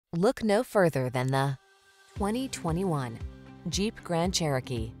Look no further than the 2021 Jeep Grand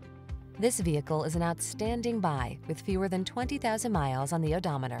Cherokee. This vehicle is an outstanding buy with fewer than 20,000 miles on the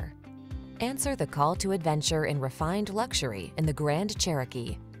odometer. Answer the call to adventure in refined luxury in the Grand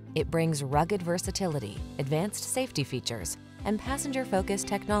Cherokee. It brings rugged versatility, advanced safety features, and passenger-focused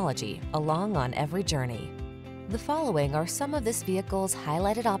technology along on every journey. The following are some of this vehicle's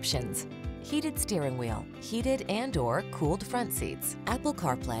highlighted options: heated steering wheel, heated and/or cooled front seats, Apple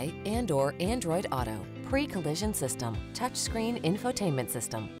CarPlay and/or Android Auto, pre-collision system, touchscreen infotainment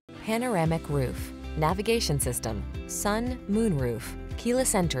system, panoramic roof, navigation system, sun, moon roof,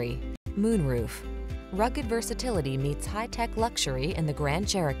 keyless entry, moon roof. Rugged versatility meets high-tech luxury in the Grand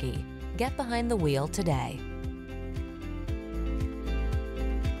Cherokee. Get behind the wheel today.